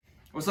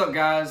What's up,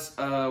 guys?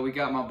 We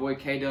got my boy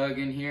K-Doug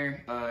in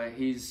here.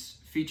 He's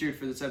featured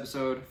for this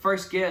episode.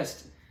 First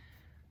guest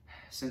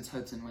since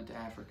Hudson went to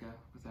Africa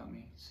without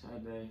me.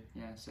 Sad day.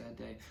 Yeah, sad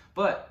day.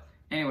 But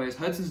anyways,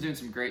 Hudson's doing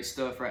some great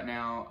stuff right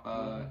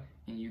now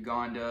in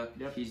Uganda.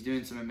 Yep. He's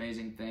doing some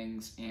amazing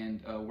things,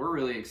 and we're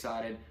really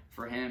excited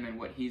for him and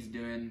what he's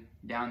doing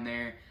down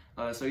there.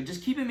 So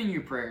just keep him in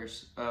your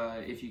prayers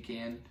if you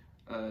can.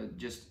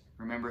 Just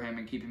remember him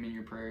and keep him in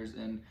your prayers,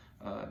 and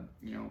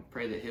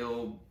pray that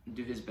he'll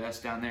do his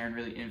best down there and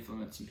really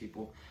influence some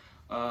people.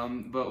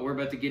 But we're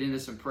about to get into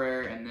some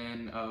prayer, and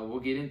then we'll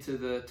get into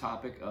the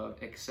topic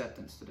of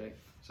acceptance today.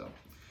 So,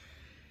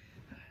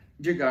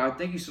 dear God,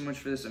 thank you so much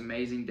for this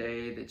amazing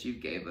day that you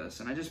gave us,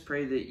 and I just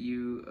pray that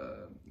you,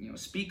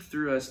 speak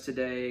through us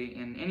today,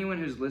 and anyone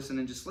who's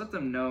listening, just let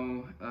them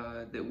know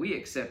that we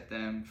accept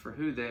them for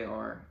who they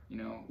are.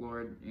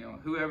 Lord,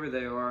 whoever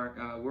they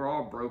are, we're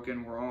all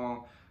broken. We're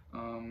all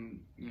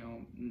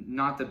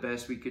not the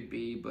best we could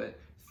be, but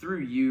through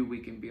you we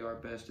can be our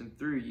best, and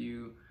through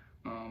you,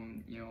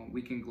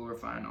 we can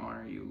glorify and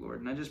honor you,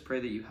 Lord. And I just pray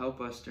that you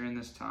help us during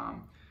this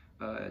time,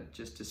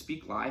 just to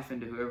speak life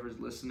into whoever's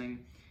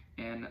listening,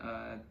 and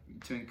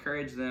to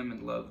encourage them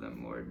and love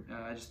them, Lord.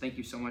 I just thank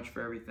you so much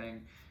for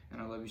everything,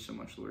 and I love you so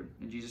much, Lord.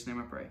 In Jesus' name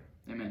I pray.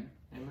 Amen.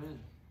 Amen.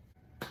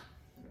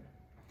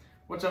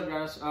 What's up,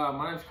 guys?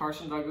 My name's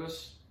Carson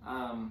Douglas.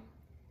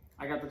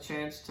 I got the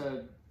chance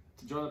to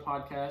join the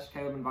podcast.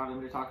 Caleb invited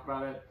me to talk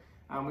about it.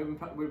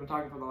 We've been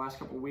talking for the last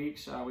couple of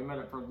weeks. We met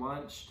up for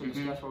lunch to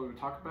discuss what we would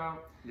talk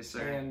about. Yes,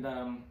 sir.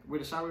 And we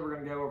decided we were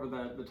going to go over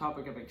the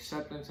topic of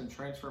acceptance and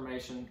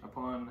transformation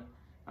upon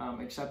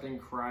accepting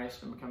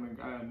Christ and becoming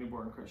a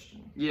newborn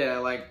Christian.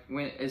 Yeah,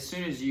 as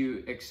soon as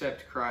you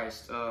accept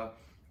Christ, a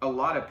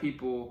lot of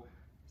people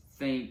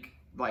think,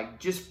 I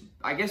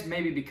guess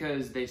maybe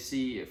because they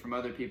see it from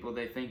other people,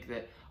 they think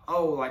that,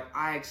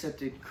 I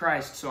accepted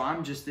Christ, so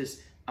I'm just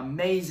this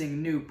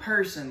amazing new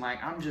person,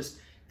 I'm just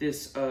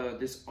this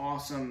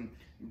awesome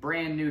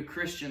brand new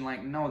Christian.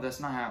 No, that's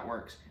not how it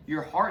works.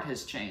 Your heart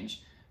has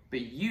changed,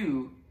 but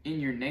you in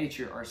your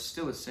nature are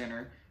still a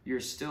sinner. You're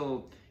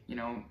still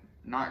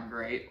not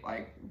great,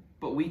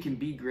 but we can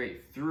be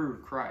great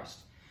through Christ.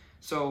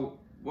 So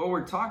what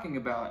we're talking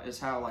about is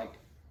how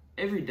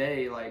every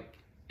day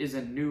is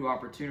a new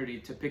opportunity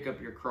to pick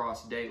up your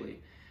cross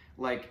daily.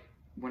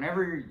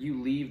 Whenever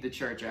you leave the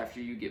church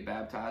after you get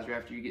baptized or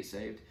after you get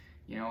saved,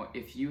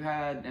 if you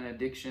had an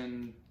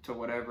addiction to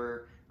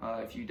whatever,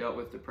 if you dealt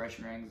with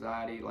depression or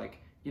anxiety,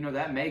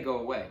 that may go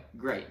away.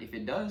 Great. If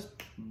it does,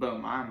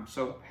 boom, I'm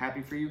so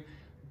happy for you.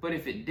 But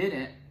if it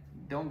didn't,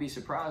 don't be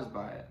surprised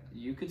by it.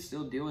 You could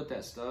still deal with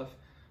that stuff.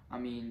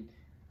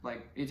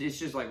 It's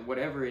just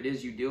whatever it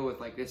is you deal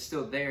with, it's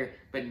still there.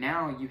 But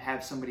now you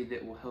have somebody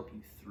that will help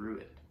you through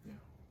it.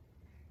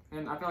 Yeah.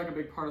 And I feel like a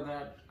big part of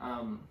that,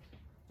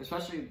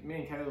 especially me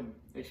and Caleb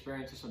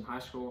experienced this in high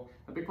school,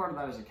 a big part of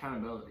that is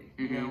accountability.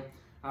 Mm-hmm.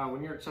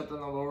 When you're accepting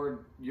the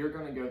Lord, you're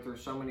going to go through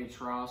so many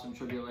trials and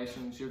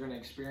tribulations. You're going to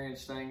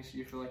experience things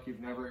you feel like you've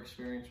never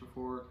experienced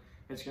before.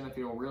 It's going to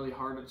feel really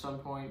hard at some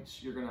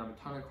points. You're going to have a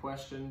ton of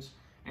questions.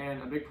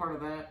 And a big part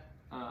of that,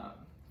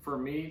 for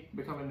me,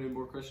 becoming a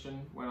newborn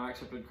Christian, when I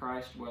accepted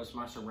Christ, was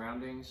my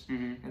surroundings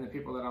and the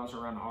people that I was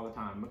around all the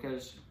time.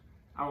 Because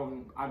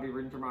I'd be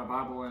reading through my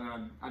Bible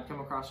and I'd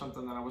come across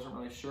something that I wasn't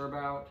really sure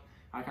about.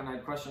 I kind of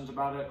had questions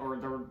about it,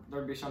 or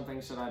there'd be some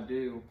things that I'd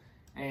do,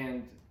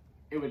 and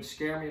it would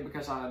scare me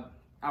because I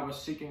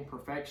was seeking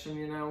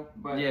perfection,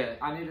 but yeah.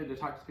 I needed to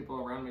talk to people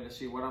around me to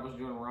see what I was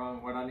doing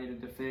wrong, what I needed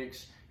to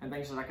fix, and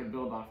things that I could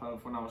build off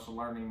of when I was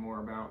learning more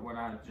about what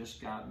I had just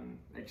gotten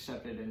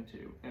accepted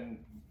into. And,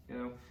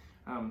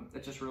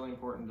 it's just really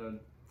important to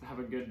have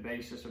a good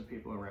basis of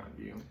people around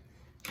you.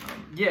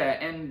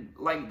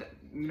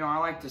 I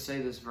like to say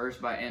this verse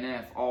by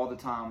NF all the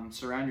time: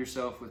 surround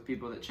yourself with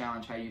people that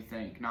challenge how you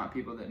think, not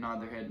people that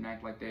nod their head and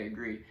act like they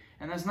agree.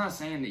 And that's not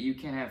saying that you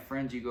can't have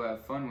friends you go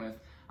have fun with.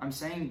 I'm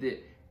saying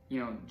that,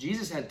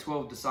 Jesus had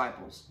 12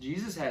 disciples.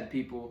 Jesus had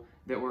people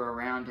that were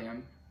around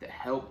him that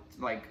helped.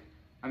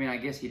 I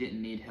guess he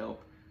didn't need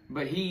help,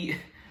 but he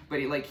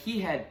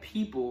had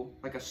people,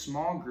 a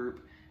small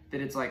group that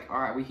it's all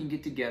right, we can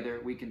get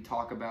together, we can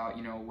talk about,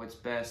 what's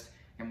best,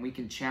 and we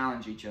can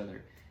challenge each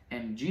other.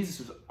 And Jesus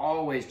was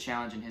always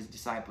challenging his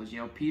disciples.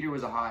 Peter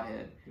was a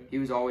hothead. He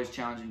was always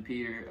challenging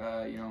Peter,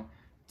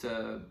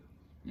 to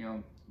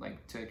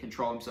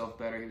control himself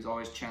better. He was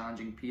always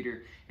challenging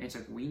Peter. And it's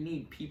we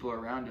need people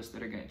around us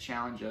that are going to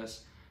challenge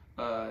us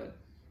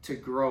to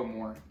grow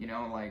more.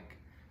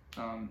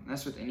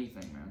 That's with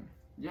anything, man.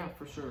 Yeah,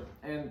 for sure.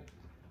 And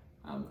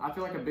I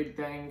feel like a big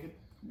thing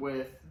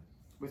with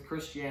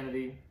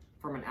Christianity,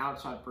 from an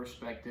outside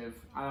perspective,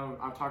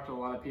 I've talked to a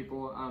lot of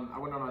people. I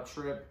went on a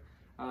trip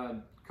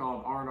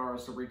called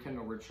R&R's The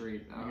Rekindle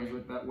Retreat. It was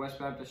with that West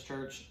Baptist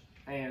Church,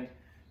 and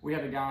we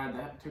had a guy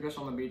that took us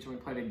on the beach and we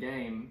played a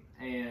game.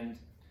 And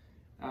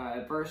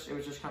at first, it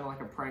was just kind of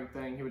like a prank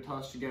thing. He would tell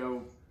us to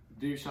go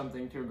do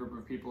something to a group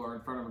of people or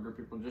in front of a group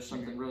of people, just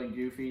something really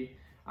goofy.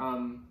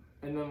 And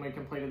then we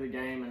completed the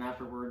game, and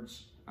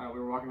afterwards, we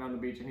were walking down the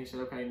beach, and he said,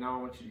 okay, now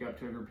I want you to go up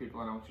to a group of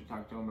people, and I want you to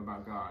talk to them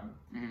about God.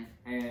 Mm-hmm.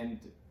 And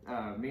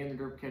me and the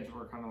group of kids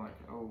were kind of like,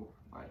 oh,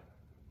 like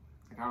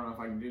I don't know if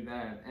I can do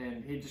that.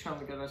 And he just kind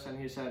of looked at us, and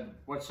he said,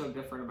 what's so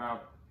different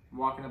about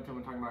walking up to him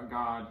and talking about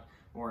God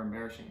or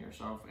embarrassing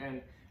yourself?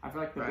 And I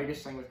feel like the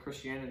biggest thing with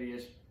Christianity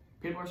is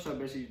people are so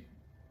busy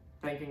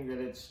thinking that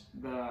it's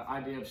the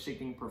idea of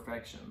seeking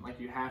perfection. Like,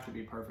 you have to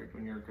be perfect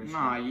when you're a Christian.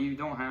 Nah, you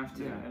don't have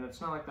to. Yeah, and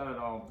it's not like that at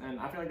all. And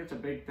I feel like it's a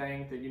big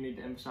thing that you need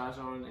to emphasize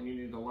on and you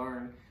need to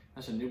learn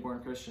as a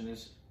newborn Christian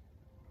is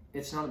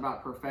it's not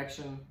about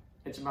perfection.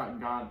 It's about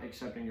God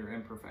accepting your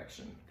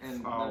imperfection.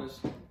 And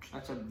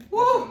that's a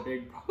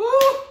big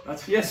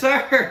part. Yes,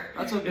 sir.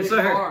 That's a big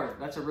part.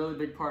 That's a really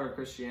big part of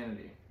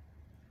Christianity.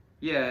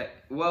 Yeah,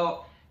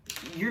 well,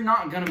 you're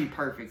not going to be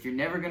perfect. You're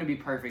never going to be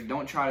perfect.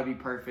 Don't try to be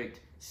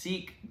perfect.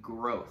 Seek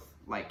growth.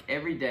 Like,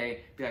 every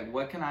day, be like,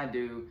 what can I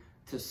do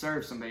to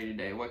serve somebody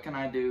today? What can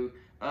I do?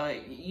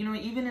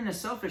 Even in a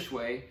selfish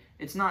way,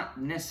 it's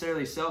not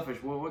necessarily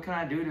selfish. Well, what can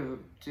I do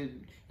to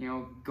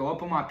go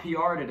up on my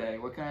PR today?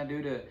 What can I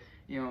do to,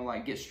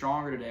 get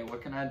stronger today?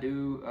 What can I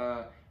do,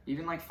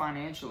 even like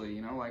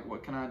financially, like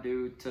what can I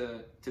do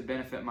to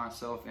benefit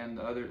myself and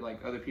the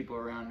other people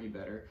around me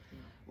better?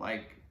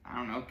 Like, I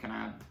don't know, can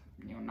I,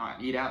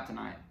 not eat out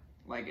tonight?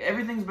 Like,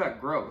 everything's about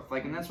growth.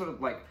 Like, and that's what,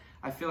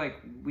 I feel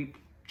like we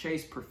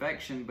chase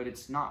perfection, but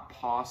it's not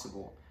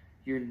possible.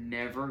 You're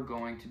never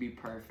going to be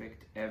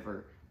perfect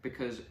ever,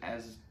 because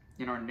as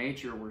in our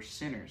nature, we're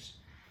sinners.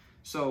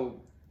 So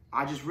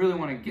I just really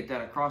want to get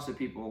that across to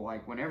people.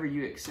 Like, whenever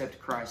you accept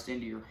Christ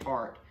into your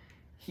heart,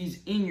 He's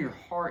in your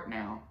heart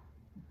now,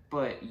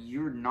 but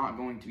you're not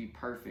going to be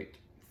perfect.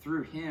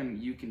 Through Him,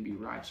 you can be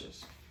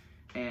righteous.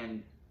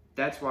 And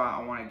that's why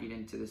I want to get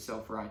into the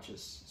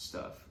self-righteous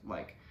stuff.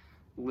 Like,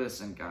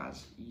 listen,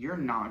 guys, you're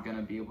not going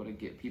to be able to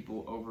get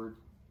people over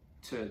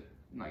to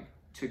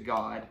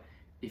God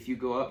if you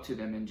go up to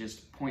them and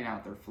just point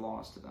out their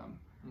flaws to them.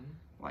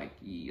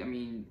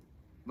 Mm-hmm.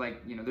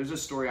 There's a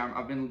story.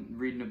 I've been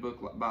reading a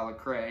book by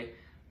Lecrae,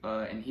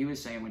 and he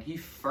was saying when he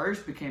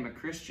first became a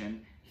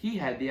Christian, he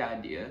had the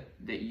idea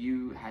that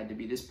you had to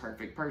be this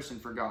perfect person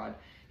for God.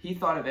 He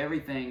thought of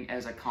everything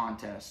as a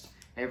contest.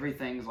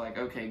 Everything's like,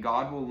 okay,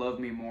 God will love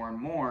me more and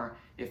more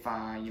if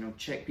I,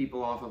 check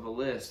people off of a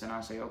list and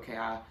I say, okay,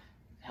 I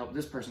help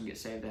this person get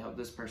saved, I help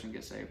this person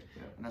get saved.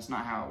 Yeah. And that's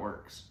not how it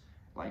works.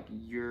 Like,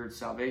 your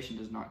salvation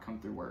does not come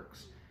through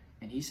works.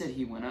 And he said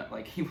he went up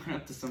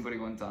to somebody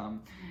one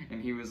time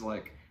and he was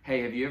like,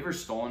 hey, have you ever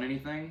stolen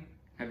anything?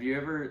 Have you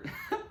ever,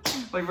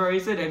 he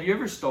said, have you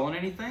ever stolen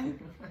anything?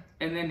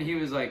 And then he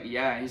was like,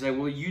 yeah. He's like,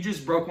 well, you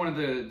just broke one of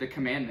the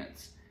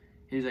commandments.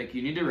 He's like,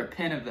 you need to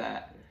repent of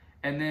that.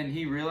 And then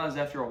he realized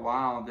after a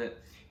while that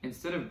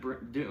instead of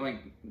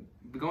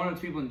going up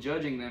to people and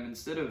judging them,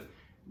 instead of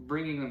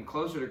bringing them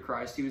closer to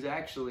Christ, he was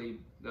actually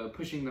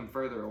pushing them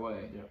further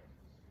away. Yeah.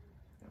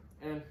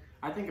 And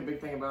I think a big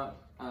thing about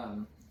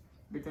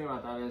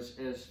that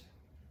is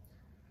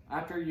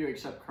after you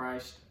accept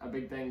Christ, a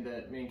big thing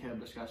that me and Caleb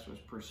discussed was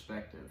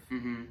perspective.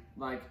 Mm-hmm.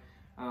 Like,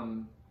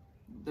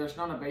 there's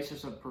not a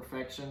basis of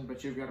perfection,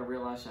 but you've got to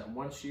realize that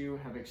once you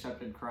have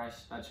accepted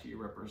Christ, that's who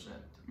you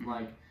represent. Mm-hmm.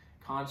 Like,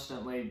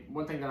 constantly,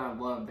 one thing that I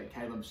love that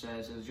Caleb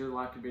says is your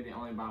life could be the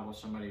only Bible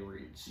somebody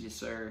reads. Yes,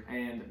 sir.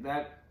 And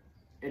that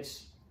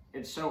it's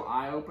so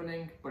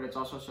eye-opening, but it's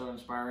also so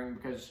inspiring,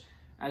 because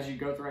as you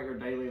go throughout your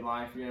daily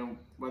life,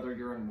 whether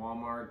you're in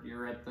Walmart,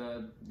 you're at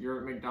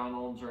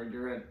McDonald's, or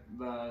you're at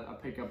a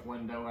pickup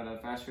window at a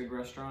fast food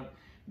restaurant,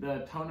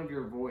 the tone of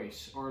your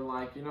voice, or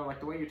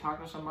the way you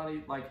talk to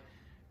somebody, like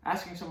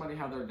asking somebody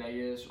how their day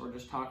is, or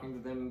just talking to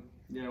them,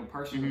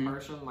 person to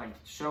person, like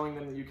showing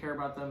them that you care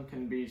about them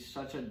can be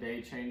such a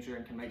day changer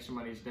and can make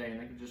somebody's day. And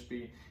they can just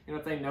be,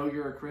 if they know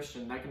you're a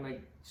Christian, that can make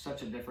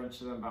such a difference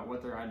to them about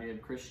what their idea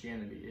of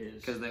Christianity is.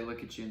 Because they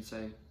look at you and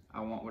say,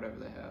 I want whatever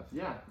they have.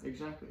 Yeah,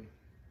 exactly.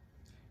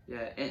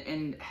 Yeah,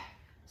 and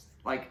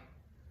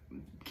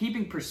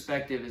keeping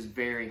perspective is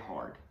very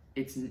hard.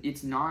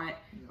 It's not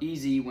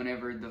easy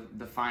whenever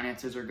the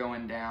finances are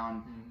going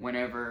down, mm-hmm.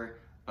 whenever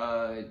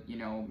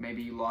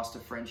maybe you lost a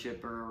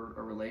friendship or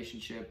a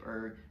relationship,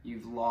 or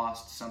you've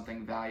lost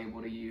something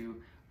valuable to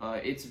you.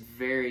 It's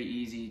very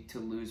easy to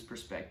lose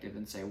perspective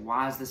and say,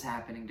 why is this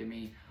happening to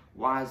me?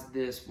 Why is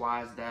this?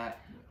 Why is that?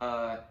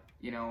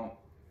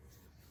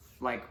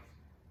 Like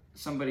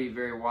somebody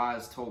very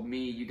wise told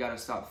me, you got to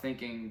stop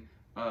thinking,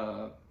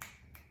 what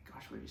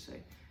did he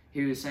say?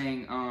 He was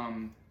saying,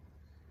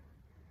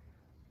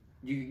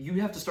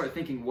 you have to start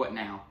thinking what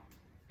now.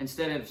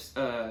 Instead of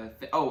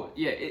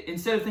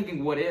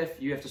thinking what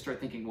if, you have to start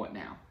thinking what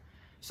now.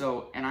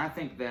 So, and I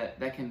think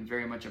that can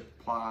very much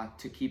apply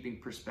to keeping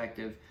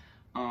perspective.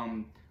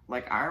 I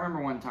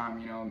remember one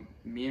time,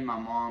 me and my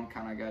mom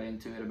kind of got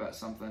into it about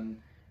something,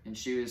 and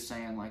she was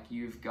saying,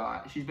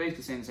 she's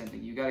basically saying the same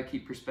thing. You got to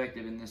keep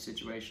perspective in this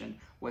situation.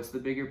 What's the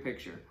bigger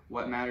picture?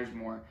 What matters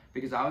more?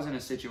 Because I was in a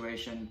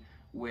situation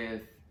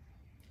with,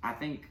 I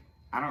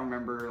don't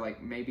remember,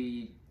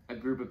 maybe a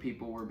group of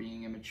people were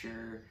being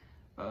immature.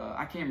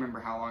 I can't remember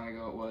how long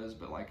ago it was,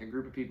 but a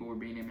group of people were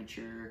being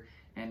immature,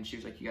 And she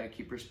was like, you got to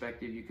keep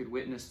perspective. You could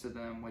witness to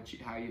them,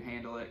 how you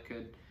handle it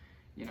could,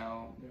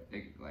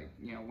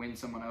 win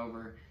someone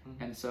over.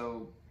 Mm-hmm. And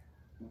so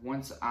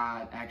once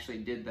I actually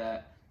did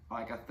that,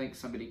 like, I think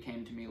somebody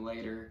came to me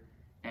later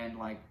and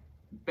like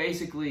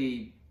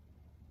basically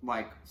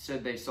like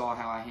said they saw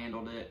how I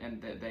handled it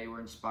and that they were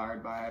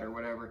inspired by it or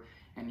whatever.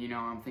 And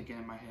I'm thinking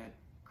in my head,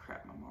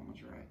 crap, my mom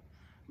was right.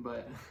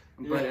 But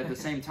at the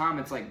same time,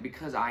 it's like,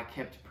 because I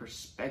kept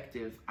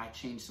perspective, I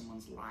changed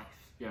someone's life.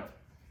 Yeah.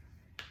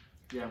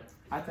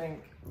 I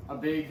think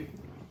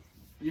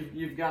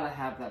you've got to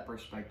have that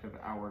perspective,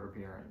 outward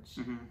appearance.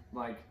 Mm-hmm.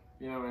 Like,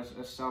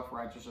 as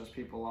self-righteous as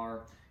people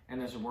are,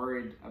 and as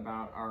worried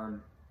about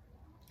our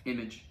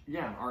image.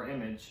 Yeah, our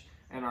image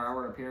and our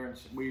outward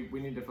appearance, we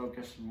need to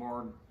focus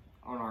more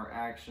on our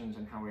actions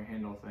and how we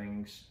handle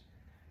things,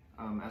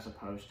 as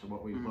opposed to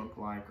what we look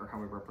like or how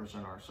we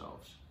represent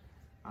ourselves.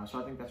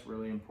 So I think that's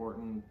really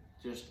important.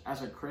 Just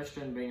as a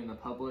Christian, being in the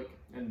public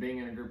and being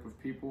in a group of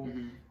people,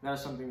 that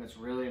is something that's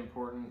really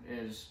important,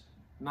 is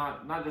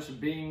not just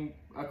being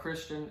a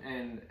Christian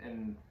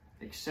and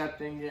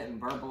accepting it and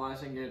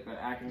verbalizing it, but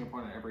acting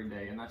upon it every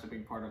day. And that's a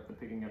big part of the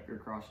picking up your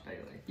cross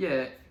daily.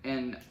 Yeah,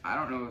 and I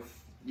don't know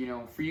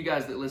if, for you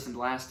guys that listened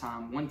last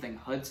time, one thing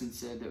Hudson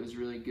said that was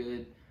really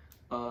good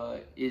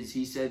is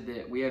he said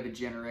that we have a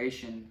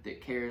generation that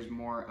cares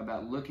more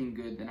about looking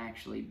good than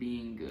actually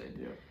being good.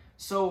 Yeah.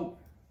 So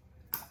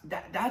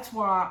that's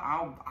why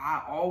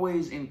I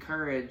always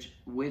encourage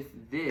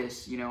with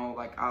this,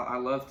 like I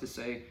love to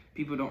say,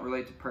 people don't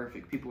relate to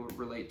perfect, people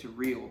relate to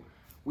real.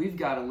 We've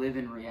got to live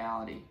in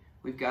reality.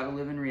 We've got to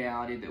live in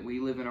reality that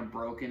we live in a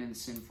broken and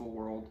sinful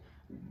world.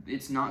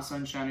 It's not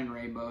sunshine and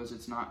rainbows.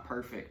 It's not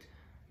perfect.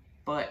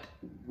 But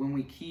when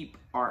we keep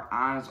our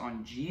eyes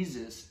on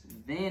Jesus,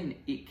 then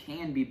it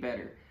can be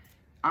better.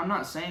 I'm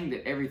not saying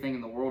that everything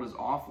in the world is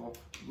awful.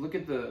 Look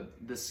at the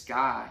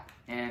sky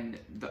and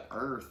the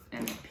earth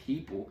and the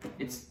people.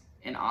 It's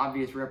an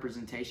obvious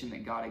representation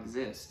that God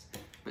exists.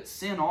 But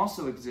sin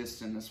also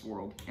exists in this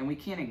world, and we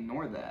can't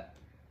ignore that.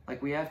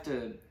 Like, we have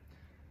to,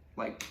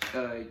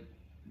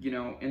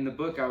 in the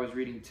book I was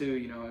reading too,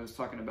 it was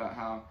talking about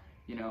how,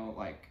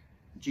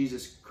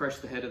 Jesus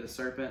crushed the head of the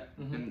serpent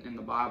in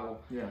the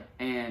Bible. Yeah.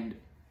 And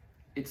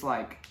it's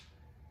like,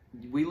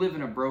 we live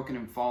in a broken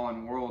and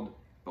fallen world,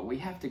 but we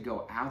have to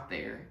go out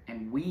there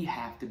and we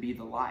have to be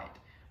the light.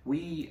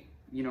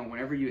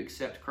 Whenever you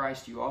accept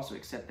Christ, you also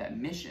accept that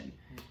mission.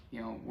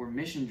 We're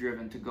mission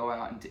driven to go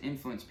out and to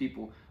influence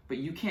people, but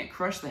you can't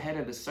crush the head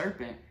of the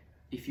serpent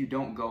if you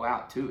don't go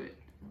out to it.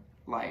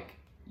 Like,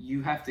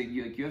 you have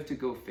to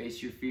go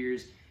face your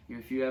fears.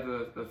 If you have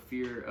a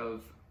fear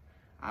of,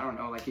 I don't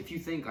know, like if you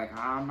think like,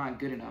 I'm not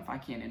good enough, I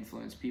can't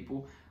influence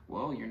people,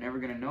 well, you're never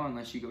going to know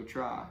unless you go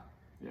try.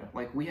 Yeah.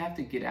 Like, we have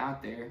to get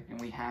out there and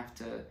we have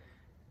to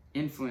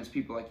influence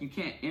people. Like, you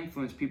can't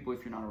influence people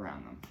if you're not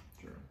around them.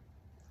 Sure.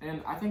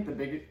 And I think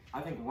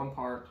one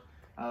part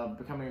of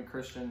becoming a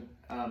Christian,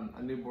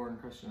 a newborn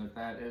Christian at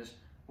that, is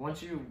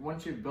once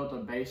you've built a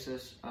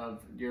basis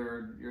of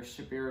your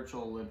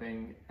spiritual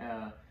living,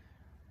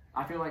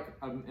 I feel like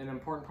an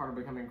important part of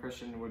becoming a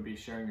Christian would be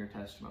sharing your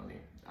testimony.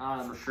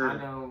 For sure.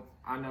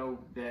 I know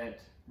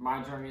that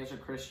my journey as a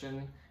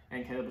Christian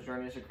and Caleb's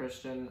journey as a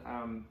Christian,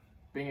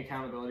 being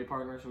accountability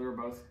partners,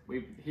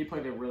 he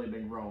played a really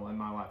big role in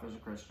my life as a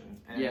Christian.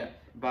 And yeah.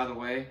 By the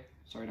way,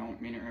 sorry,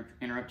 don't mean to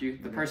interrupt you.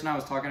 The person I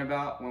was talking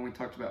about when we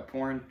talked about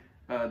porn,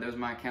 that was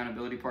my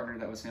accountability partner.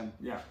 That was him.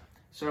 Yeah.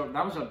 So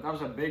that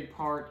was a big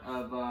part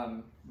of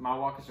my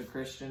walk as a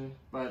Christian,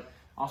 but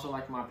also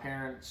like my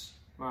parents,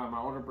 my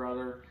older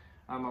brother,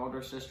 my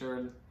older sister,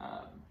 and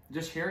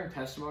just hearing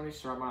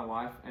testimonies throughout my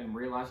life and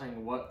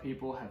realizing what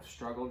people have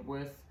struggled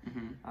with,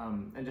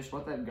 and just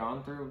what they've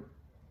gone through.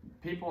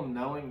 People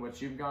knowing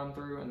what you've gone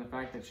through and the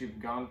fact that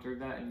you've gone through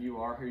that and you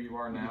are who you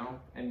are now,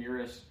 and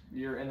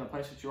you're in the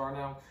place that you are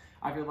now.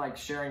 I feel like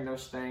sharing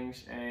those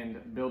things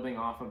and building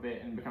off of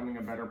it and becoming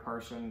a better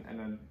person,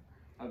 and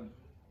I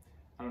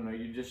don't know,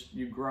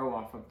 you grow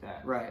off of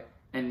that. Right.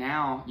 And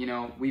now,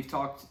 we've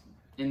talked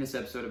in this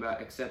episode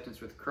about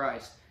acceptance with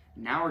Christ.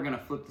 Now we're going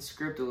to flip the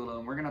script a little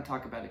and we're going to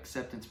talk about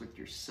acceptance with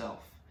yourself.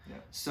 Yeah.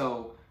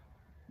 So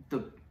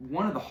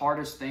one of the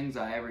hardest things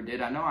I ever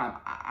did, I know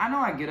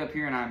I get up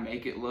here and I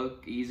make it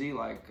look easy,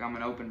 like I'm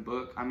an open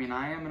book. I mean,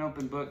 I am an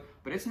open book,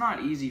 but it's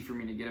not easy for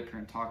me to get up here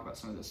and talk about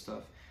some of this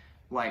stuff.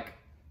 Like,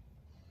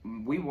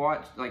 we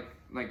watched,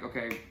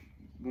 okay,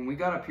 when we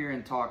got up here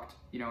and talked,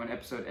 in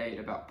episode 8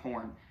 about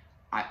porn,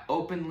 I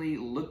openly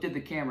looked at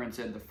the camera and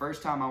said, the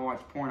first time I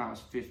watched porn, I was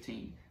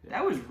 15.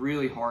 That was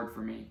really hard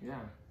for me. Yeah.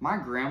 My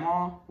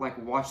grandma,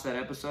 watched that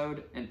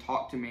episode and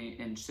talked to me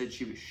and said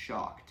she was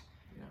shocked.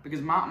 Yeah.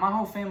 Because my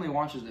whole family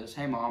watches this.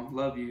 Hey, Mom,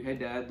 love you. Hey,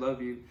 Dad, love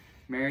you.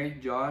 Mary,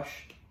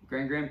 Josh,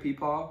 Grand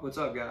Peepaw, what's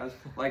up, guys?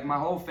 My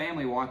whole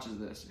family watches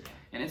this. Yeah.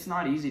 And it's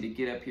not easy to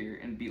get up here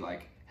and be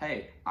like,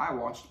 hey, I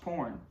watched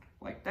porn.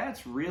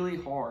 That's really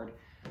hard.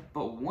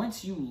 But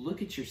once you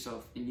look at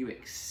yourself and you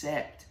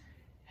accept,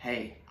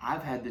 hey,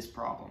 I've had this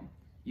problem.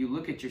 You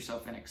look at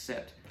yourself and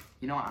accept,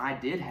 I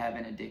did have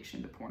an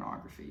addiction to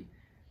pornography.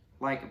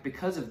 like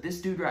because of this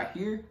dude right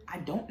here, I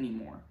don't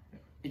anymore.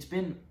 It's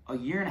been a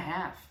year and a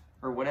half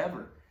or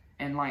whatever.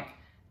 And like,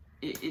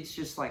 it's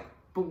just like,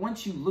 but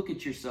once you look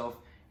at yourself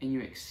and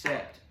you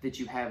accept that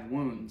you have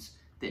wounds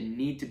that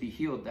need to be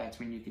healed, that's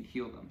when you can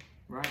heal them.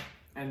 Right.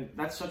 And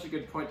that's such a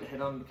good point to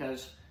hit on,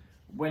 because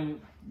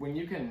when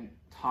you can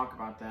talk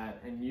about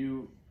that and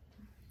you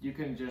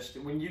can just,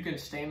 when you can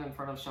stand in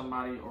front of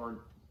somebody or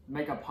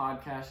make a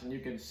podcast and you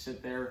can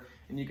sit there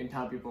and you can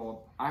tell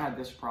people, I had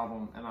this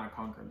problem and I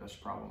conquered this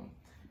problem.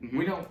 Mm-hmm.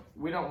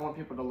 We don't want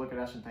people to look at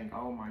us and think,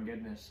 oh my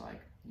goodness,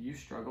 like you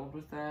struggled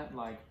with that,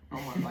 like oh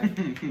my, like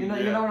you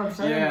know what I'm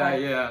saying? Yeah,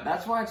 like, yeah.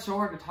 That's why it's so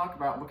hard to talk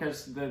about,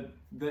 because the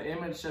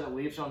image that it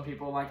leaves on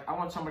people. Like I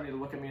want somebody to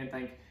look at me and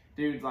think,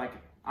 dude, like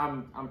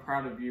I'm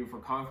proud of you for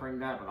conquering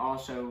that, but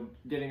also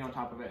getting on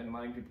top of it and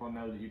letting people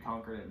know that you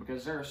conquered it,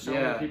 because there are so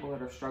many people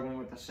that are struggling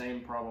with the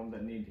same problem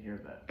that need to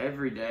hear that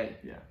every day.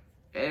 Yeah,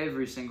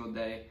 every single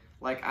day.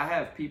 Like I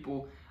had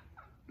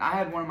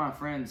one of my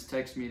friends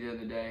text me the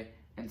other day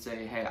and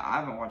say, hey, I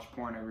haven't watched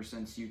porn ever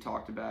since you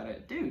talked about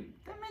it. Dude,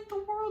 that meant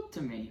the world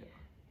to me.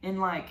 And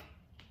like,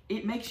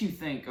 it makes you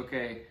think,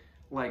 okay,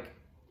 like,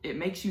 it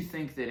makes you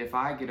think that if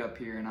I get up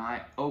here and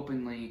I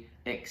openly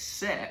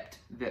accept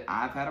that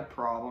I've had a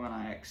problem and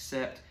I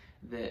accept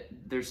that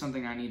there's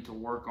something I need to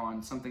work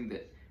on, something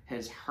that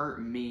has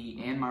hurt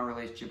me and my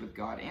relationship with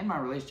God and my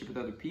relationship with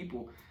other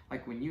people,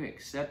 like when you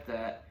accept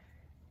that,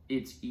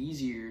 it's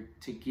easier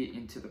to get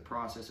into the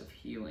process of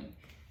healing.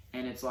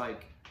 And it's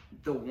like,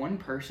 the one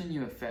person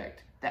you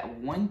affect, that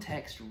one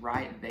text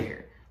right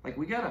there, like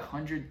we got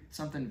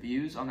 100-something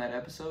views on that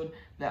episode.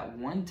 That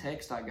one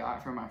text I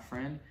got from my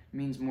friend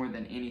means more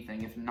than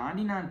anything. If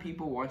 99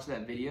 people watched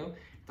that video,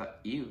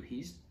 thought, ew,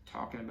 he's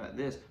talking about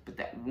this, but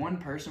that one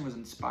person was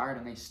inspired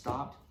and they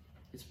stopped,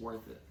 it's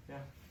worth it. Yeah,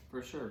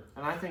 for sure.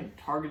 And I think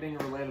targeting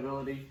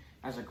relatability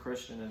as a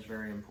Christian is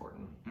very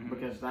important,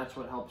 because that's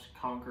what helps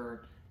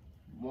conquer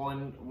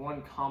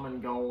one common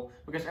goal,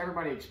 because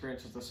everybody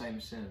experiences the same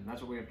sin.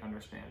 That's what we have to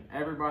understand.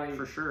 Everybody,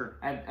 for sure,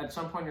 at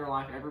some point in your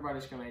life,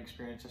 everybody's going to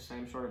experience the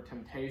same sort of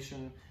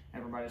temptation.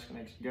 Everybody's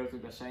going to go through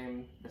the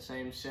same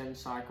sin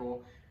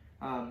cycle.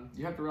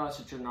 You have to realize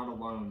that you're not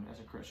alone as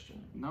a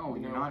Christian. No,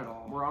 you're not at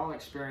all. We're all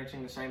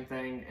experiencing the same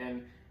thing,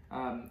 and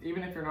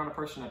even if you're not a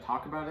person to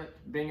talk about it,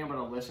 being able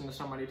to listen to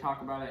somebody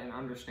talk about it and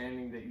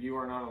understanding that you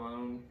are not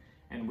alone,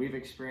 and we've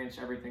experienced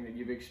everything that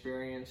you've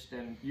experienced,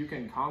 and you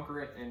can conquer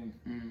it and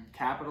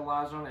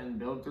capitalize on it and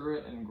build through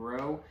it and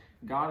grow.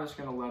 God is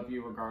going to love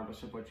you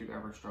regardless of what you've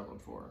ever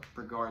struggled for.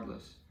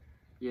 Regardless.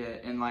 Yeah,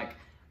 and like,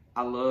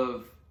 I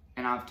love,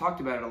 and I've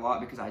talked about it a lot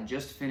because I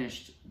just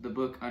finished the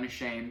book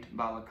Unashamed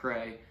by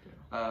Lecrae.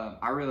 Yeah.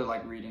 I really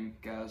like reading,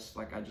 guys.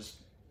 Like, I'm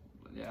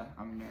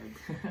a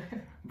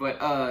nerd.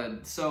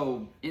 But,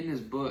 so, in this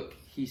book,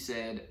 he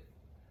said,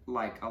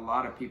 like, a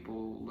lot of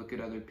people look at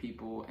other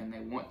people and they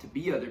want to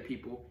be other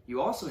people. You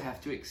also have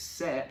to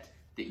accept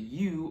that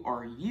you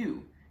are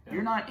you. Yeah.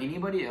 You're not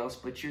anybody else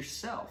but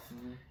yourself.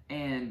 Mm-hmm.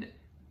 And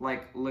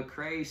like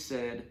Lecrae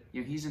said,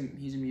 you know, he's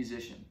a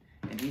musician,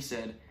 and he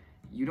said,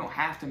 you don't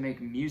have to make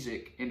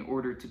music in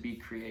order to be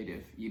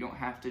creative. You don't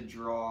have to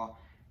draw,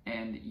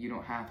 and you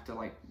don't have to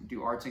like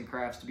do arts and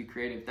crafts to be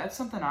creative. That's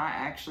something I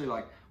actually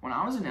like when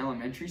I was in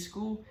elementary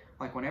school.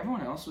 Like when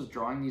everyone else was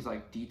drawing these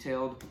like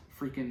detailed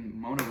freaking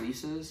Mona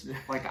Lisas,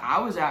 like I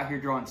was out here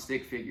drawing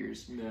stick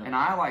figures, and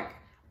I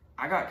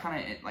got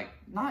kind of like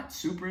not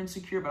super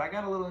insecure, but I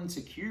got a little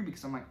insecure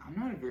because I'm like, I'm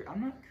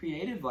not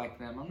creative like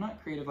them. I'm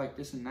not creative like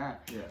this and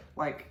that. Yeah.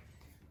 Like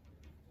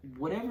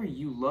whatever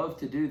you love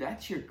to do,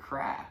 that's your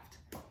craft.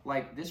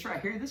 Like this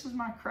right here, this is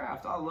my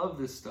craft. I love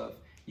this stuff.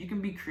 You can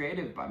be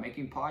creative by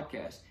making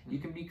podcasts. You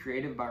can be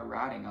creative by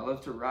writing. I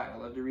love to write. I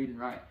love to read and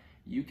write.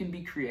 You can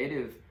be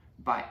creative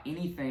by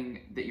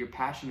anything that you're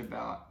passionate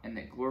about and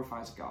that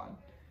glorifies God.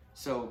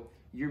 So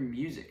your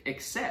music,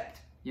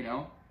 except, you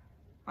know,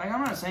 like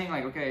I'm not saying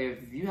like, okay,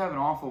 if you have an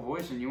awful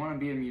voice and you want to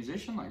be a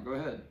musician, like go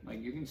ahead,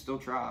 like you can still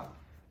try.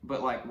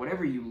 But like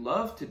whatever you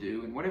love to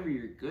do and whatever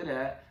you're good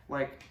at,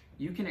 like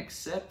you can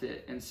accept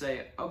it and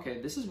say,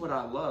 okay, this is what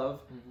I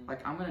love. Mm-hmm.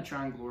 Like I'm going to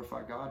try and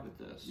glorify God with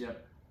this.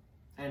 Yep.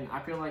 And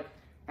I feel like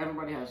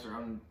everybody has their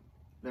own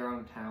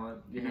talent,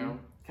 you know.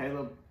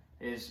 Caleb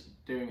is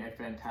doing a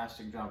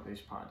fantastic job with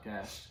these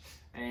podcasts,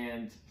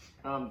 and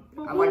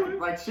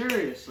like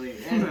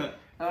seriously, and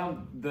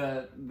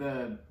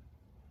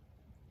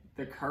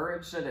the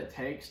courage that it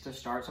takes to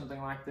start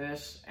something like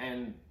this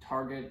and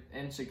target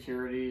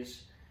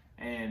insecurities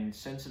and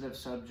sensitive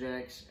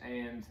subjects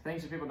and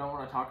things that people don't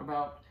want to talk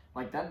about,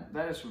 like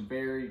that is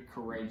very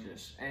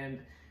courageous. And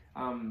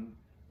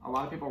a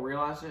lot of people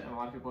realize it and a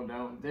lot of people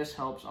don't. This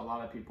helps a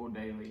lot of people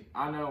daily.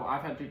 I know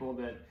I've had people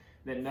that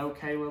know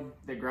Caleb,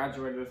 that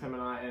graduated with him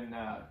and I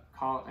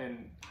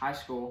in high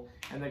school,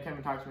 and they came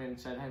and talked to me and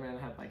said, hey man,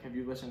 have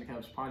you listened to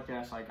Caleb's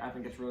podcast? Like, I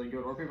think it's really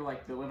good. Or people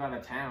like that live out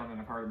of town and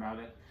have heard about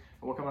it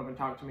will come up and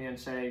talk to me and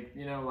say,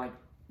 you know, like,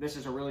 this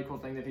is a really cool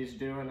thing that he's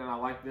doing, and I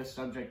like this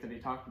subject that he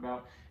talked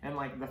about. And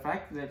like the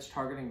fact that it's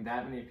targeting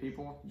that many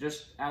people,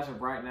 just as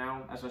of right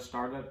now, as a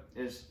startup,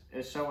 is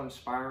so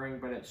inspiring.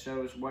 But it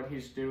shows what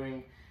he's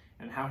doing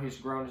and how he's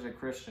grown as a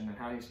Christian and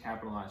how he's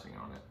capitalizing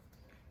on it.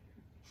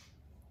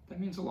 That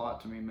means a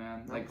lot to me,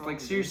 man. No Like problem,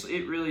 seriously,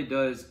 it really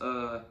does.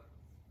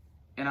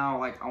 And I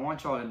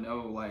want y'all to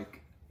know,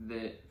 like,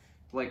 that,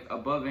 like,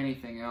 above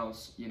anything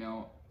else, you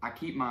know, I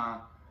keep my, I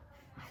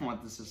don't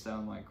want this to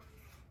sound like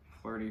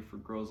flirty for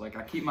girls, like,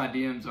 I keep my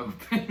DMs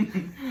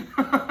open.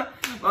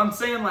 I'm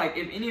saying, like,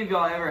 if any of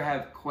y'all ever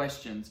have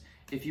questions,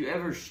 if you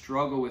ever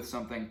struggle with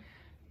something,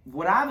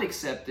 what I've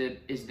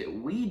accepted is that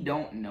we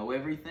don't know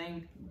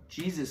everything.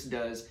 Jesus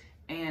does.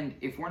 And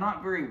if we're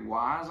not very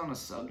wise on a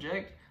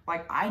subject,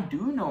 like, I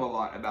do know a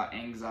lot about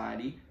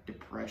anxiety,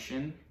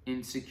 depression,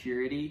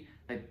 insecurity,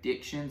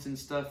 addictions and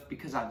stuff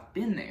because I've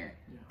been there.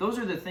 Yeah. Those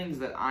are the things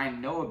that I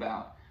know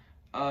about.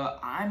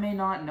 I may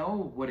not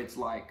know what it's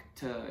like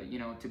to, you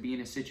know, to be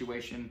in a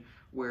situation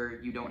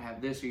where you don't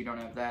have this or you don't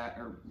have that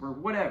or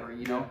whatever,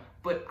 you know. Yeah.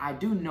 But I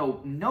do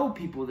know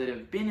people that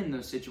have been in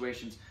those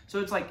situations. So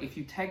it's like if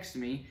you text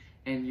me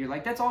and you're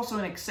like, that's also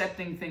an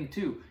accepting thing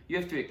too. You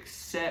have to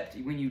accept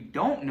when you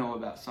don't know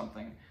about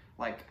something.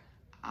 Like,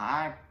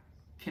 I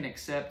can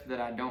accept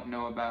that I don't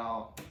know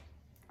about,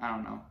 I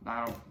don't know.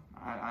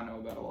 I know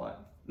about a lot.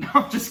 No,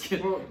 I'm just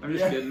kidding. Well,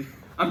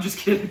 I'm just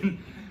kidding.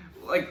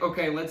 Like,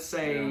 okay, let's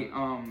say,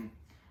 I'm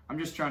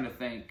just trying to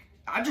think.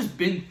 I've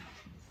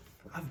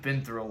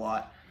been through a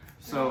lot.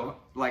 So,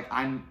 like,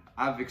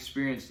 I've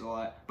experienced a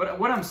lot. But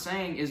what I'm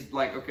saying is,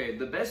 like, okay,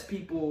 the best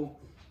people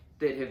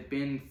that have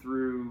been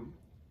through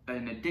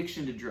an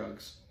addiction to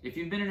drugs, if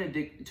you've been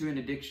to an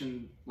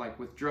addiction, like,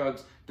 with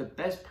drugs, the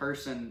best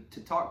person to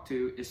talk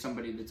to is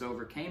somebody that's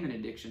overcame an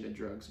addiction to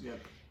drugs.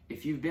 Yep.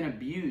 If you've been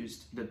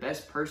abused, the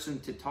best person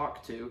to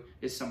talk to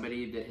is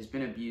somebody that has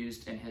been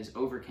abused and has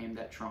overcame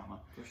that trauma.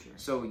 For sure.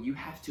 So you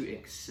have to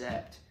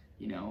accept,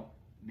 you know,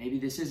 maybe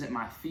this isn't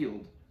my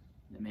field.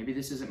 Maybe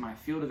this isn't my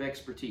field of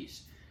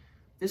expertise.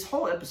 This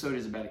whole episode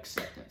is about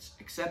acceptance.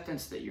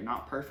 Acceptance that you're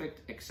not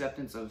perfect.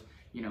 Acceptance of,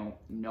 you know,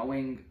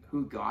 knowing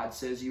who God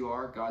says you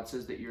are. God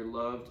says that you're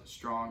loved,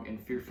 strong, and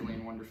fearfully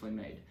and wonderfully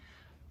made.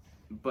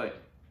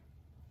 But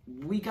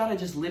we got to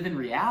just live in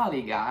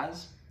reality,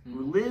 guys.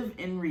 Live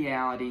in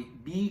reality.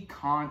 Be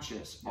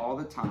conscious all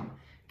the time.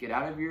 Get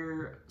out of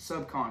your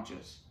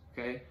subconscious,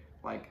 okay?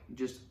 Like,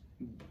 just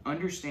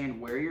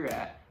understand where you're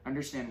at,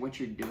 understand what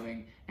you're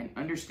doing, and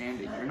understand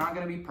that you're not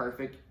going to be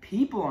perfect.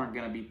 People aren't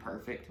going to be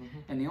perfect.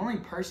 And the only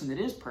person that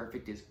is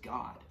perfect is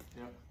God.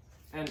 Yep.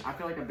 And I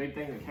feel like a big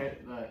thing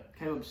that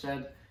Caleb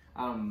said,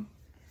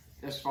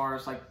 as far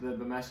as like the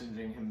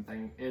messaging him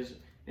thing, is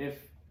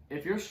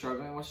if you're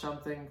struggling with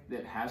something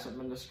that hasn't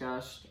been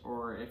discussed,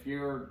 or if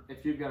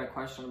you've got a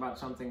question about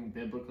something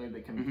biblically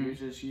that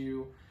confuses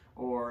you,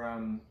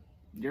 or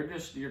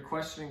you're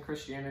questioning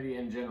Christianity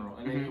in general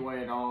in any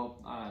way at all,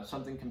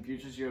 something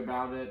confuses you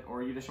about it,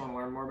 or you just want to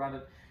learn more about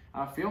it,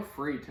 feel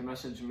free to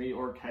message me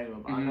or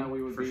Caleb. I know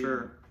we would be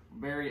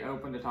very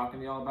open to talking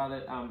to y'all about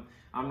it.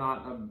 I'm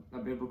not a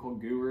biblical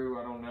guru.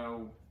 I don't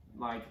know,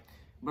 like,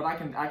 but I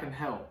can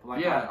help.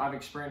 Like, I've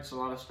experienced a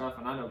lot of stuff,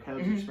 and I know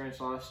Caleb's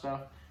experienced a lot of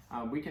stuff.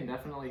 We can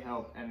definitely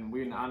help, and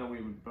I know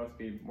we would both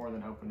be more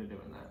than open to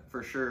doing that.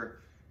 For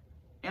sure.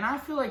 And I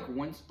feel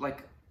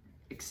like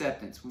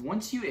acceptance.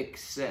 Once you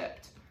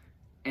accept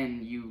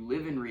and you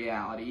live in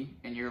reality,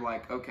 and you're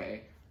like,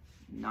 okay,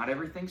 not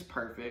everything's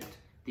perfect.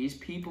 These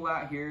people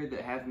out here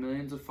that have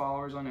millions of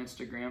followers on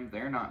Instagram,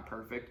 they're not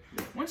perfect.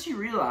 Once you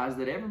realize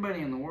that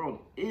everybody in the world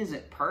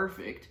isn't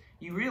perfect,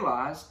 you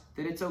realize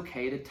that it's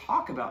okay to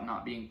talk about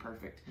not being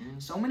perfect.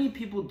 So many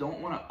people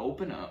don't want to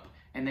open up,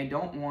 and they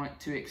don't want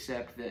to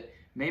accept that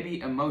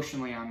maybe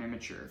emotionally I'm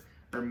immature,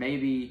 or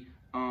maybe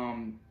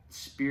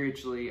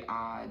spiritually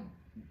I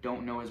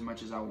don't know as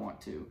much as I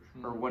want to,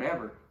 or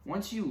whatever.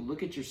 Once you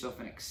look at yourself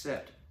and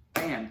accept,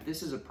 bam,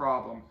 this is a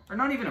problem, or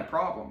not even a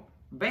problem,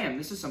 bam,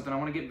 this is something I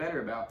want to get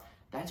better about,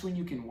 that's when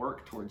you can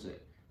work towards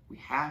it. We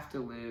have to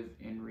live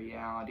in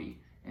reality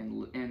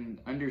and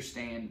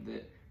understand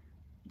that,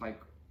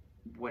 like,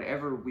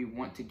 whatever we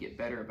want to get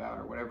better about,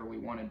 or whatever we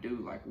want to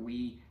do, like,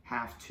 we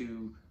have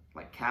to,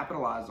 like,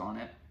 capitalize on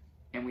it,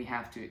 and we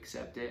have to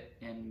accept it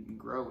and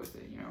grow with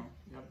it, you know?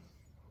 Yep.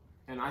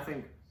 And I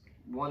think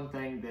one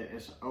thing that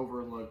is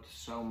overlooked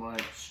so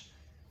much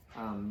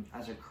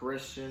as a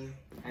Christian,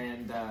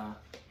 and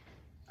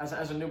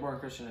as a newborn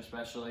Christian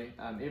especially,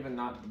 even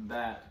not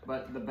that,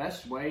 but the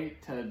best way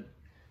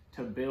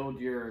to build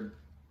your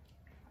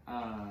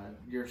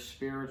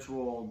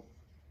spiritual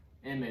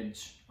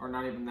image, or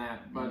not even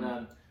that,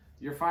 but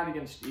your fight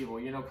against evil.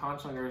 You know,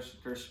 constantly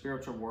there's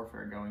spiritual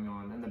warfare going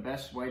on, and the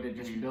best way to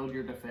just build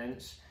your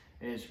defense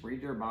is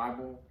read your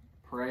Bible,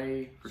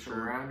 pray,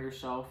 surround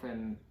yourself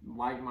in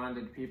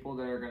like-minded people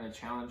that are going to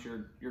challenge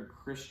your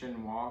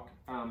Christian walk.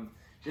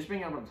 Just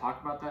being able to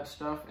talk about that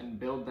stuff and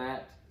build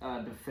that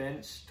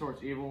defense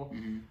towards evil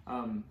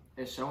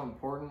is so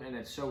important, and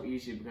it's so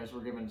easy because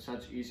we're given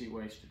such easy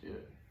ways to do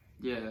it.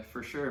 Yeah,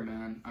 for sure,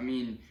 man. I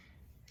mean,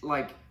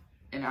 like,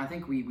 and I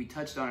think we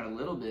touched on it a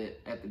little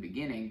bit at the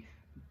beginning,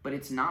 but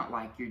it's not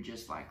like you're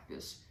just like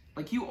this.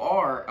 Like, you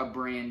are a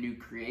brand new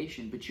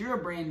creation, but you're a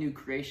brand new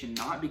creation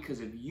not because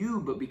of you,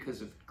 but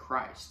because of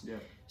Christ. Yeah.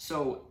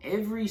 So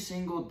every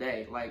single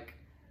day,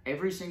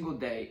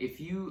 if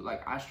you,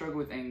 like, I struggle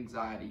with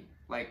anxiety,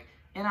 like,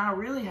 and I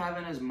really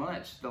haven't as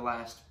much the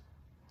last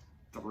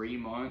 3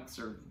 months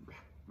or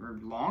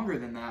longer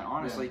than that,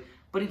 honestly. Yeah.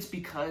 But it's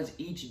because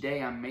each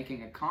day I'm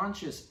making a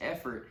conscious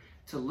effort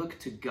to look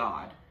to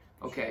God.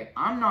 Okay,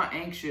 I'm not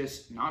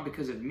anxious, not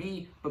because of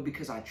me, but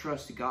because I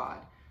trust God.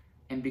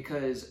 And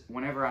because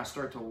whenever I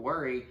start to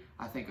worry,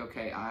 I think,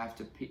 okay, I have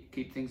to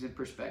keep things in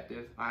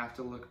perspective. I have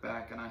to look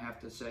back and I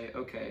have to say,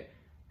 okay,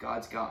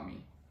 God's got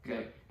me.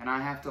 Okay. Yeah. And I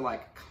have to,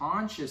 like,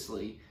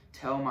 consciously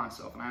tell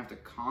myself, and I have to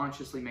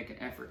consciously make an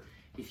effort.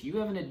 If you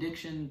have an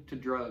addiction to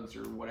drugs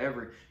or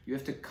whatever, you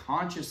have to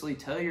consciously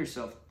tell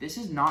yourself, this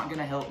is not going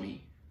to help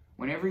me.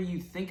 Whenever you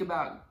think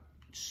about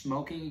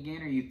smoking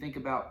again, or you think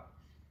about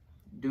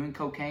doing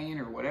cocaine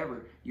or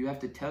whatever, you have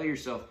to tell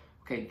yourself,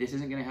 okay, this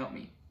isn't going to help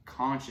me.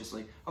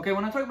 Consciously. Okay,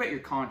 when I talk about your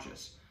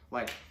conscious,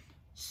 like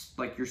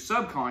your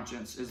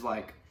subconscious is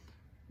like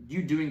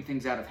you doing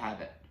things out of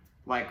habit.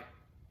 Like,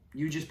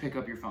 you just pick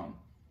up your phone.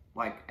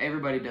 Like,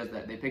 everybody does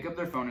that. They pick up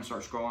their phone and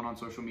start scrolling on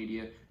social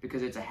media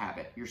because it's a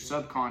habit. Your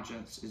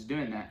subconscious is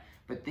doing that.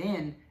 But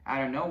then,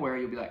 out of nowhere,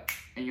 you'll be like,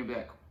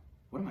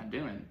 what am I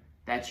doing?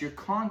 That's your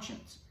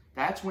conscience.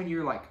 That's when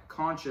you're, like,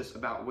 conscious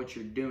about what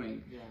you're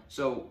doing. Yeah.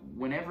 So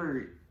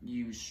whenever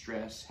you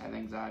stress, have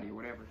anxiety, or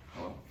whatever.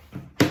 Hello.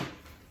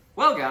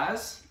 Well,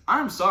 guys,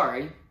 I'm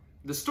sorry.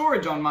 The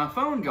storage on my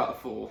phone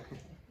got full.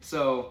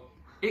 So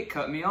it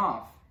cut me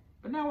off.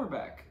 But now we're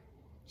back.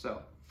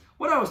 So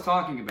what I was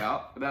talking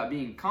about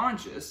being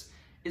conscious,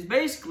 is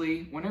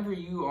basically whenever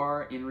you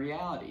are in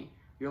reality,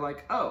 you're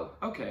like, oh,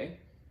 okay,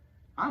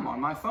 I'm on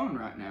my phone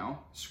right now,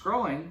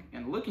 scrolling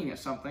and looking at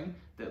something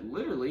that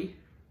literally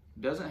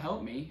doesn't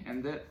help me,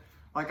 and that,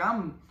 like,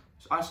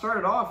 I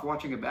started off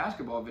watching a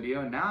basketball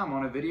video, and now I'm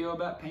on a video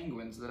about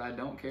penguins that I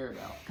don't care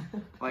about.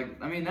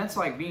 Like, I mean, that's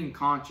like being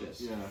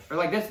conscious. Yeah. Or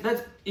like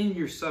that's in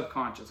your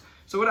subconscious.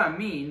 So what I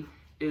mean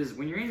is,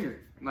 when you're in your,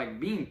 like,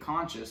 being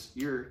conscious,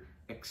 you're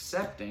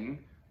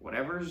accepting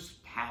whatever's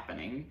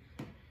happening,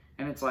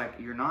 and it's like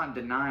you're not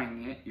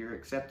denying it, you're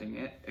accepting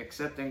it,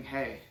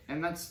 hey,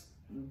 and that's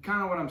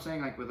kind of what I'm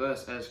saying, like, with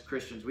us as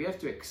Christians, we have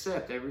to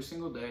accept every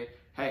single day,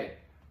 hey,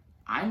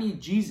 I need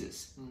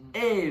Jesus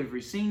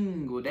every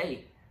single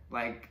day.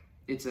 Like,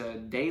 it's a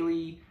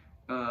daily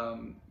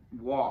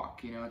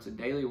walk, you know, it's a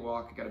daily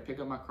walk. I got to pick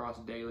up my cross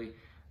daily,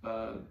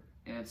 and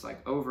it's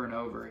like over and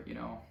over, you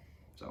know,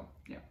 so,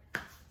 yeah.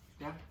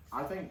 Yeah,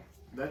 I think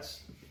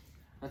that's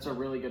a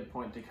really good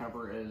point to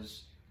cover,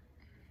 is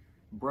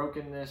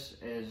brokenness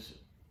is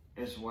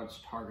what's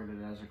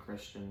targeted as a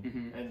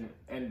Christian,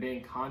 and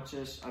being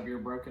conscious of your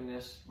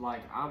brokenness.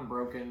 Like, I'm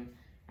broken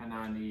and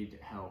I need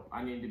help.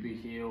 I need to be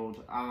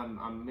healed.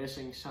 I'm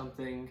missing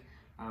something.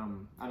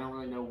 I don't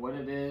really know what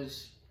it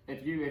is.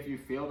 If you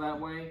feel that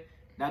way,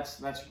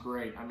 that's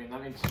great. I mean,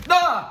 that means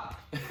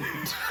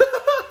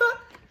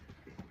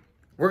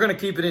We're gonna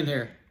keep it in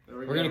here.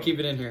 We're gonna keep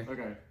it in here.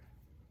 Okay.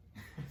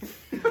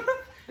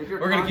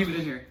 We're gonna keep it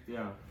in here.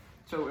 Yeah.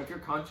 So if you're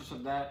conscious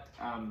of that,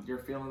 you're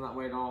feeling that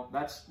way at all,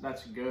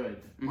 that's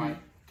good. Like,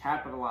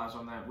 capitalize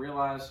on that.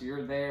 Realize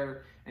you're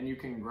there, and you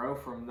can grow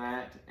from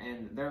that.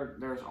 And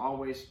there's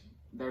always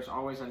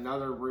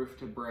another roof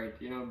to break.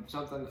 You know,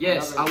 something.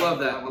 Yes, I love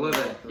that. I love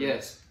that.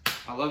 Yes,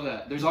 I love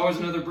that. There's always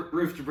another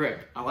roof to break.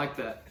 I like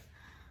that.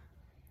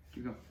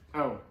 Keep going.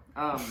 Oh,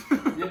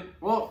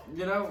 well,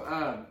 you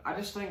know, I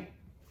just think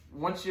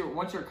once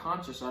you're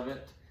conscious of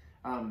it,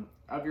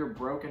 of your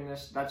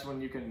brokenness, that's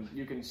when you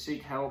can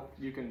seek help,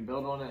 you can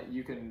build on it,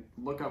 you can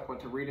look up what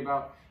to read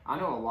about. I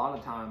know a lot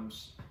of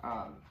times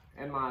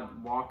in my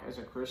walk as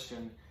a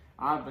Christian,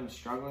 I've been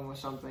struggling with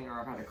something, or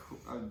I've had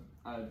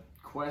a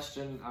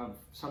question of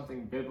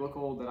something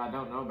biblical that I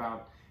don't know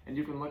about, and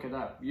you can look it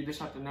up. You just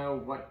have to know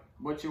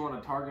what you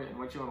want to target and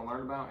what you want to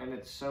learn about, and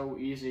it's so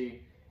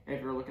easy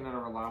if you're looking at a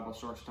reliable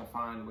source to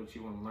find what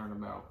you want to learn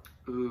about.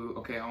 Ooh,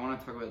 okay, I want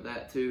to talk about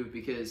that too,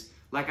 because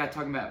like I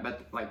talked about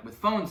like with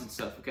phones and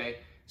stuff, okay?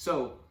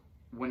 So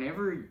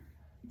whenever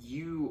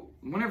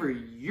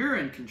you're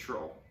in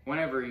control,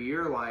 whenever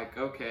you're like,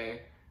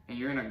 okay, and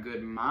you're in a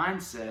good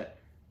mindset,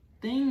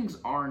 things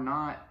are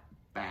not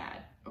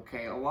bad,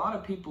 okay? A lot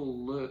of people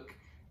look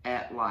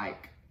at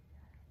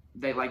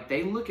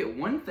they look at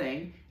one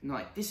thing and they're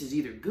like, this is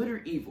either good or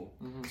evil.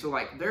 So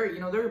like there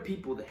are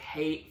people that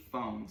hate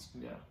phones.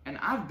 Yeah. And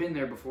I've been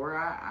there before.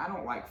 I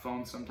don't like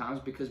phones sometimes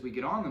because we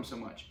get on them so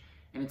much.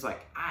 And it's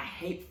like, I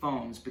hate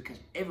phones because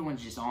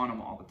everyone's just on them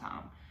all the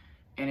time.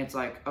 And it's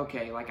like,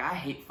 okay, like, I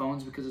hate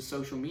phones because of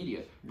social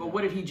media. But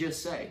what did he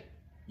just say?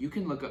 You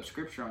can look up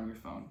scripture on your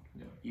phone.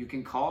 Yeah. You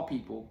can call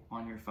people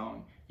on your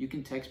phone. You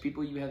can text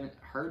people you haven't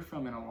heard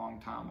from in a long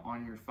time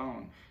on your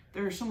phone.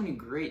 There are so many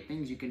great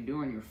things you can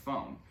do on your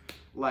phone.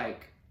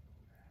 Like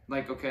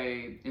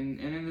okay,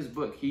 in this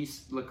book,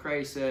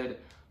 Lecrae said,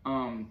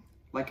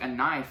 like, a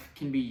knife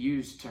can be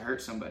used to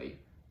hurt somebody.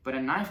 But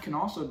a knife can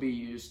also be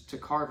used to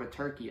carve a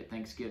turkey at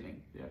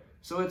Thanksgiving. Yeah.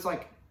 So it's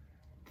like,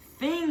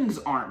 things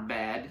aren't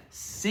bad,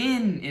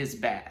 sin is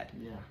bad.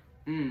 Yeah.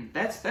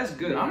 That's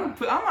good. Yeah. I'm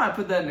gonna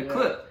put that in the Yeah.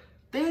 clip.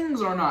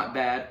 Things are not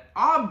bad,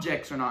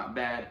 objects are not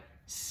bad,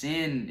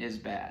 sin is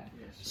bad.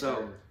 Yes, So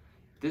sir.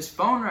 this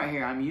phone right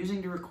here I'm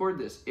using to record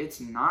this, it's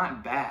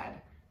not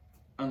bad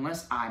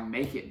unless I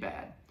make it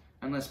bad,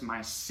 unless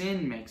my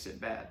sin makes it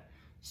bad.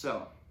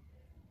 So,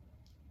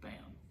 bam,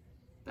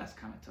 that's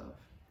kind of tough.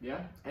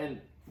 Yeah,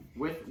 and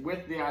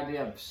with the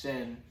idea of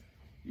sin,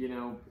 you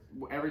know,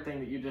 everything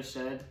that you just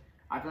said,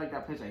 I feel like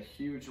that plays a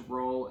huge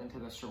role into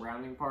the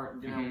surrounding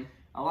part. You know,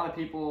 a lot of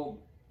people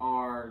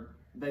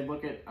they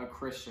look at a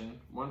Christian,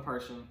 one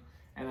person,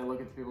 and they look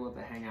at the people that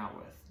they hang out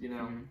with, you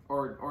know,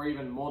 or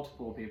even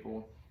multiple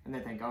people, and they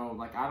think, oh,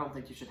 like, I don't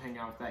think you should hang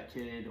out with that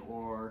kid,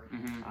 or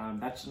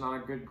that's not a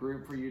good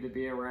group for you to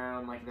be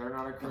around, like, they're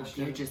not a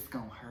Christian. They're just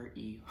gonna hurt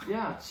you.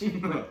 Yeah, see,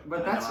 but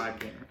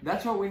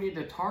that's what we need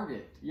to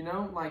target, you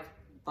know,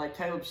 like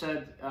Caleb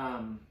said,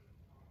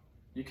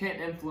 you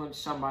can't influence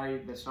somebody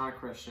that's not a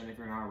Christian if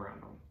you're not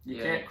around them.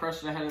 You can't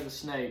crush the head of the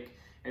snake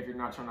if you're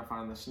not trying to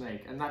find the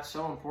snake, and that's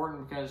so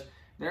important because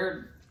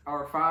there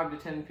are 5 to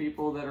 10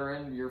 people that are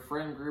in your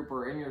friend group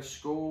or in your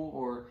school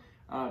or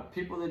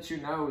people that you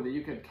know that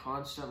you could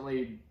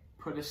constantly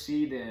put a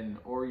seed in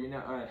or, you know,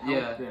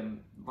 help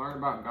them learn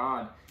about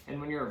God. And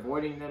when you're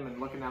avoiding them and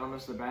looking at them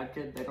as the bad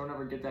kid, they don't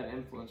ever get that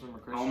influence from a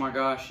Christian. Oh my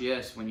gosh,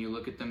 yes, when you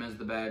look at them as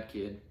the bad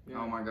kid. Yeah.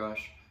 Oh my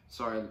gosh.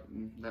 Sorry,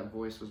 that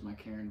voice was my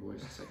Karen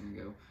voice a second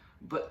ago.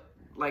 But,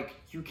 like,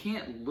 you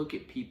can't look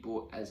at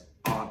people as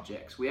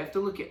objects. We have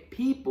to look at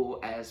people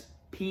as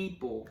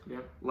people.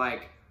 Yep.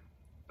 Like,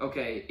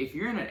 okay, if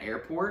you're in an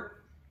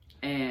airport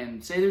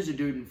and say there's a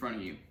dude in front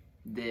of you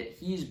that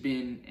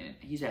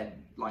he's had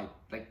like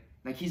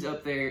he's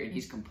up there and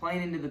he's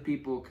complaining to the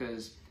people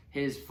because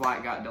his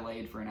flight got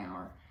delayed for an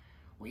hour.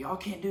 Well, y'all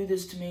can't do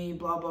this to me,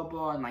 blah, blah,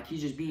 blah. And like,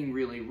 he's just being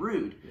really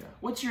rude. Yeah.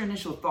 What's your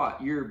initial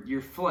thought?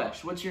 Your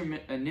flesh. What's your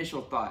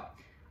initial thought?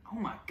 Oh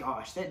my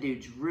gosh, that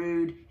dude's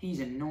rude. He's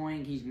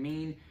annoying. He's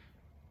mean.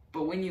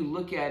 But when you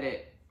look at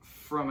it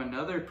from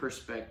another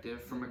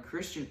perspective, from a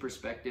Christian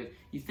perspective,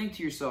 you think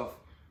to yourself,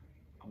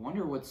 I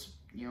wonder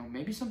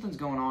maybe something's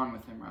going on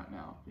with him right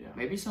now. Yeah.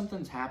 Maybe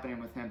something's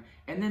happening with him.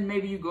 And then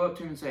maybe you go up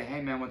to him and say,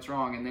 hey man, what's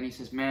wrong? And then he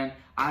says, man,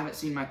 I haven't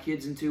seen my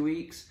kids in 2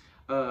 weeks.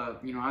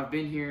 I've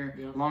been here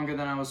longer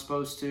than I was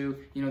supposed to.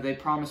 You know, they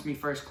promised me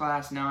first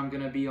class. Now I'm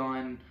going to be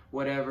on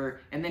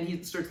whatever. And then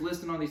he starts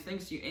listing all these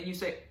things to you. And you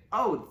say,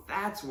 oh,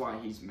 that's why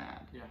he's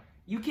mad. Yeah.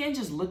 You can't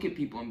just look at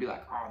people and be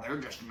like, oh, they're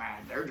just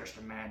mad. They're just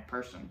a mad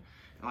person.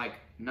 Like,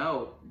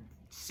 no,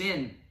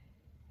 sin.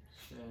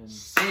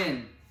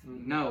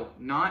 No,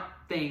 not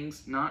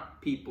things,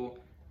 not people.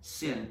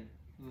 Sin.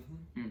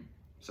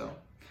 So,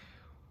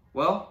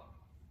 well,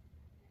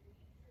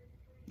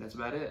 that's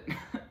about it.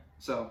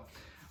 So,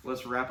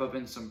 let's wrap up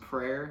in some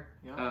prayer.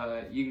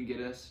 Yeah. You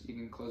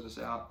can close us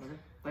out. Okay.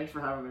 Thanks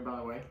for having me, by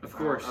the way. Of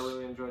course. I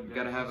really enjoyed it.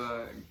 Gotta have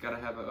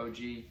a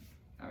OG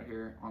out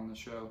here on the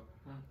show.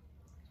 So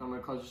I'm going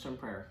to close us in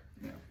prayer.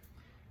 Yeah.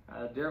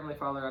 Dear Heavenly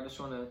Father, I just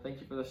want to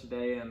thank you for this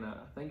day and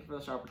thank you for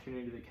this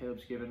opportunity that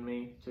Caleb's given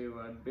me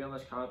to be on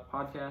this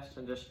podcast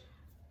and just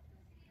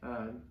be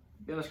on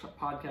this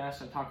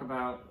podcast and talk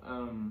about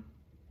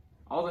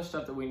all the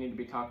stuff that we need to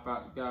be talked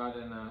about, God,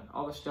 and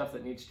all the stuff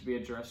that needs to be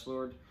addressed,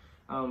 Lord.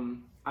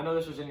 I know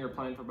this was in your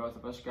plan for both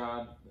of us,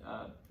 God,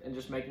 and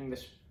just making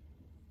this,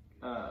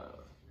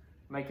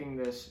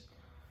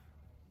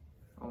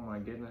 oh my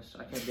goodness,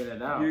 I can't get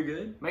it out. You're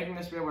good. Making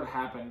this be able to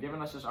happen,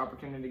 giving us this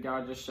opportunity,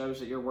 God, just shows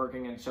that you're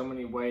working in so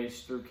many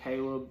ways through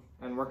Caleb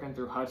and working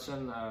through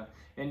Hudson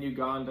in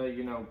Uganda.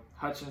 You know,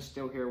 Hudson's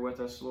still here with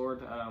us,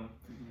 Lord.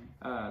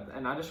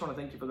 And I just want to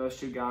thank you for those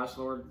 2 guys,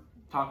 Lord,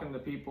 talking to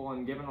people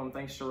and giving them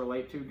things to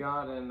relate to,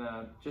 God, and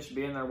just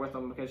being there with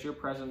them because your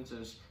presence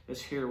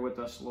is here with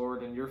us,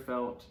 Lord, and you're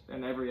felt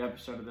in every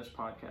episode of this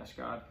podcast,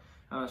 God.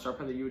 So I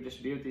pray that you would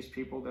just be with these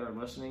people that are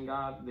listening,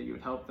 God, that you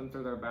would help them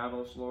through their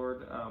battles,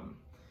 Lord,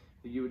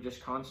 that you would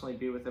just constantly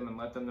be with them and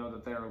let them know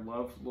that they are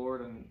loved,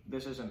 Lord, and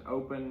this is an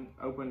open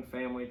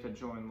family to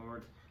join,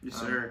 Lord. Yes,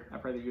 sir. I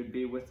pray that you would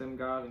be with them,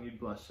 God, and you'd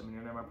bless them. In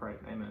your name I pray.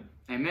 Amen.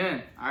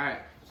 Amen. All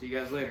right. See you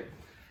guys later.